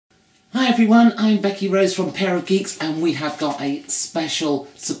Hi everyone, I'm Becky Rose from Pair of Geeks and we have got a special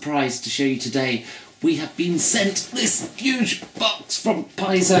surprise to show you today. We have been sent this huge box from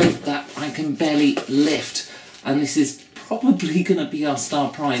Paizo that I can barely lift, and this is probably going to be our star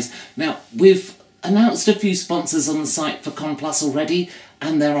prize. Now, we've announced a few sponsors on the site for Con Plus already,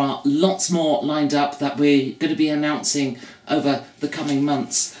 and there are lots more lined up that we're going to be announcing over the coming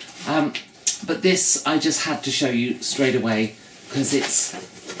months. But this I just had to show you straight away because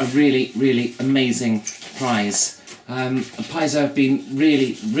it's a really amazing prize. Paizo have been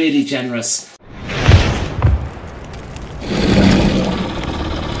really generous.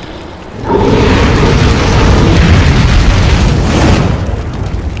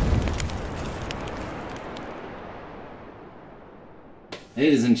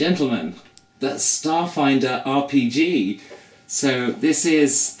 Ladies and gentlemen, the Starfinder RPG. So this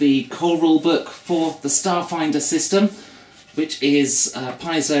is the core rulebook for the Starfinder system, which is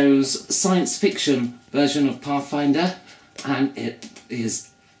Paizo's science fiction version of Pathfinder, and it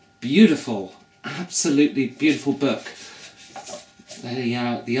is beautiful, absolutely beautiful book. The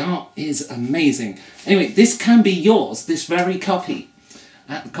art is amazing. Anyway, this can be yours, this very copy,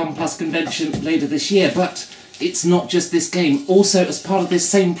 at the Con Plus convention later this year, but it's not just this game. Also, as part of this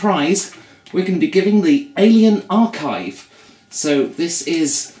same prize, we're going to be giving the Alien Archive. So this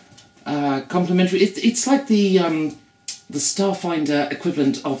is complimentary. It's like the Starfinder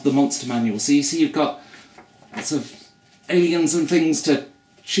equivalent of the Monster Manual. So you see you've got lots of aliens and things to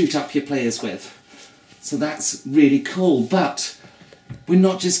shoot up your players with. So that's really cool. But we're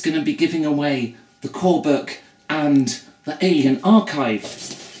not just going to be giving away the core book and the Alien Archive.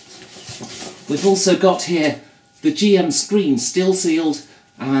 We've also got here the GM screen, still sealed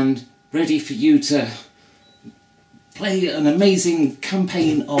and ready for you to play an amazing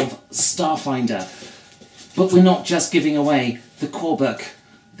campaign of Starfinder. But we're not just giving away the core book,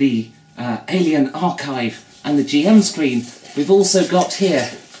 the Alien Archive and the GM screen. We've also got here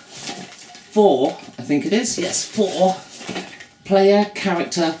four player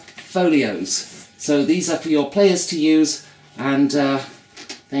character folios. So these are for your players to use, and they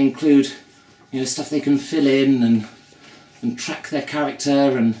include, you know, stuff they can fill in and track their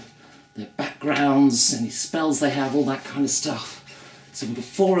character and their backgrounds, any spells they have, all that kind of stuff. So we've got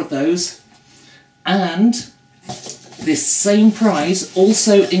four of those, and this same prize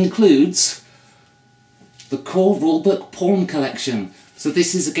also includes the core rulebook pawn collection. So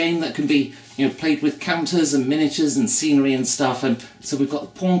this is a game that can be, you know, played with counters and miniatures and scenery and stuff, and so we've got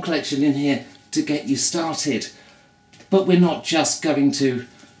the pawn collection in here to get you started. But we're not just going to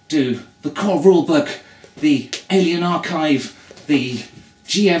do the core rulebook, the Alien Archive, the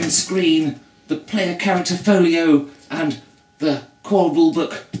GM screen, the player character folio, and the core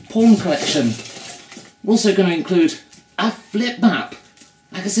rulebook pawn collection. We're also going to include a flip map.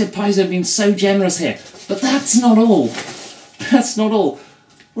 Like I said, Paizo have been so generous here. But that's not all. That's not all.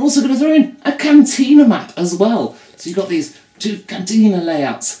 We're also going to throw in a cantina map as well. So you've got these two cantina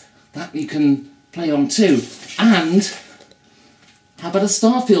layouts that you can play on too. And how about a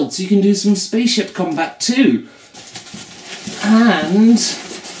starfield, so you can do some spaceship combat too. And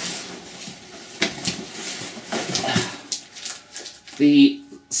the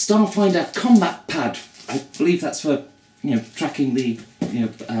Starfinder combat pad. I believe that's for, you know, tracking the, you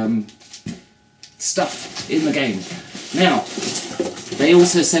know, stuff in the game. Now, they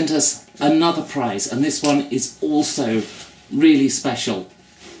also sent us another prize, and this one is also really special.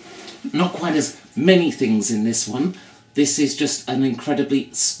 Not quite as many things in this one. This is just an incredibly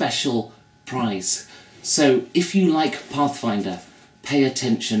special prize. So if you like Pathfinder, pay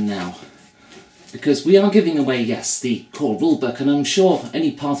attention now. Because we are giving away, yes, the core rulebook, and I'm sure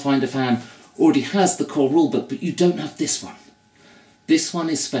any Pathfinder fan already has the core rulebook, but you don't have this one. This one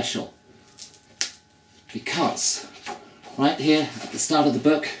is special. Because right here at the start of the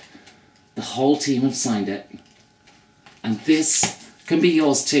book, the whole team have signed it. And this can be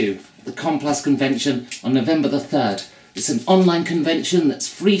yours too. The Con Plus convention on November the 3rd. It's an online convention that's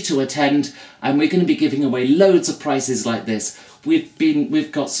free to attend, and we're going to be giving away loads of prizes like this.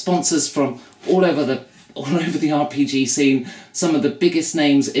 We've got sponsors from all over the RPG scene. Some of the biggest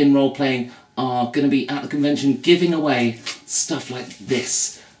names in role-playing are going to be at the convention giving away stuff like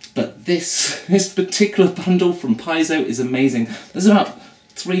this. But this particular bundle from Paizo is amazing. There's about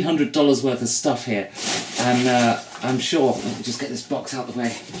 $300 worth of stuff here, and I'm sure, let me just get this box out of the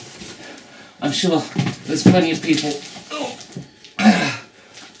way. I'm sure there's plenty of people.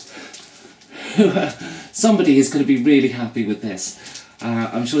 Somebody is going to be really happy with this.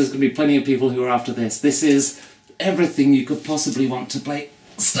 I'm sure there's going to be plenty of people who are after this. This is everything you could possibly want to play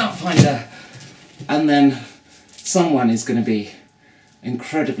Starfinder. And then someone is going to be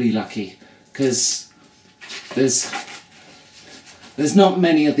incredibly lucky, because there's not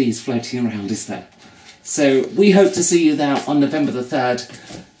many of these floating around, is there? So we hope to see you there on November the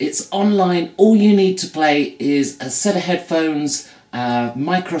 3rd. It's online. All you need to play is a set of headphones, a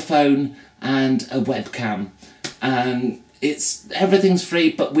microphone and a webcam. And everything's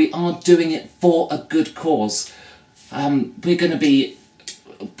free, but we are doing it for a good cause. We're going to be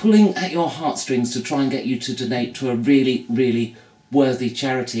pulling at your heartstrings to try and get you to donate to a really, really worthy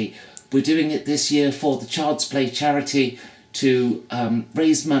charity. We're doing it this year for the Child's Play charity to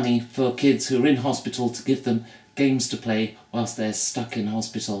raise money for kids who are in hospital, to give them games to play whilst they're stuck in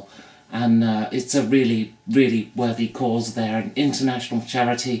hospital. And it's a really, really worthy cause. They're an international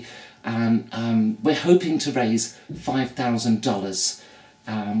charity, and we're hoping to raise $5,000.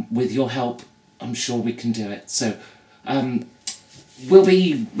 With your help, I'm sure we can do it. So we'll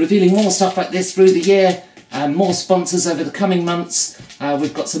be revealing more stuff like this through the year, and more sponsors over the coming months.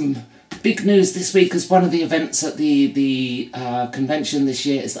 We've got some big news this week, as one of the events at the convention this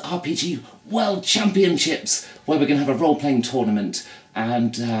year is the RPG World Championships, where we're going to have a role-playing tournament,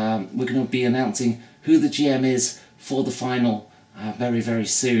 and we're going to be announcing who the GM is for the final very, very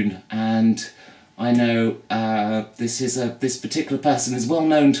soon. And I know this particular person is well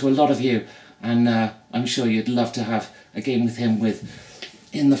known to a lot of you, and I'm sure you'd love to have a game with him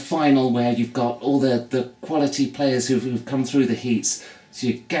in the final, where you've got all the quality players who've come through the heats. So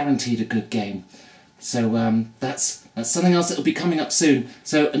you're guaranteed a good game. So that's something else that will be coming up soon.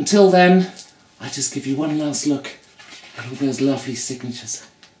 So until then, I just give you one last look at all those lovely signatures.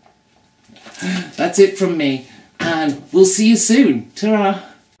 That's it from me, and we'll see you soon. Ta-ra!